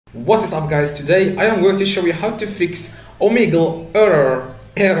What is up, guys? Today I am going to show you how to fix Omegle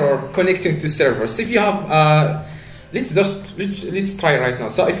error connecting to servers. If you have let's try right now.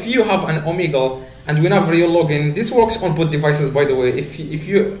 So if you have an Omegle and whenever you log in, this works on both devices, by the way.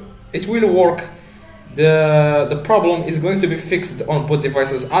 It will work. The problem is going to be fixed on both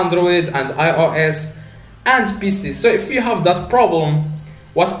devices, Android and iOS and PC. So if you have that problem,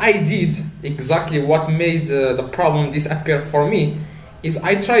 what I did, exactly what made the problem disappear for me, is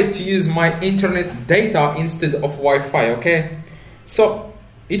I tried to use my internet data instead of Wi-Fi. Okay, so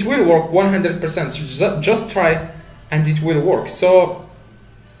it will work 100%. Just try and it will work. So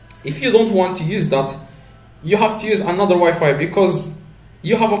if you don't want to use that, you have to use another Wi-Fi because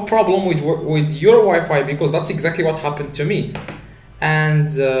you have a problem with your Wi-Fi, because that's exactly what happened to me.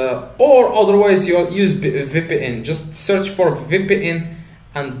 And or otherwise you use VPN. Just search for VPN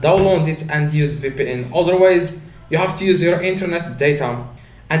and download it and use VPN. Otherwise you have to use your internet data.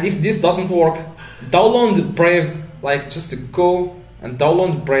 And if this doesn't work, download Brave. Like, just go and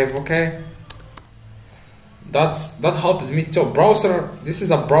download Brave. Okay, that helped me too. Browser, this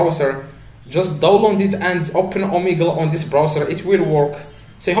is a browser. Just download it and open Omegle on this browser. It will work.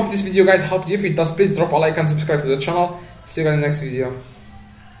 So I hope this video, guys, helped you. If it does, please drop a like and subscribe to the channel. See you guys in the next video.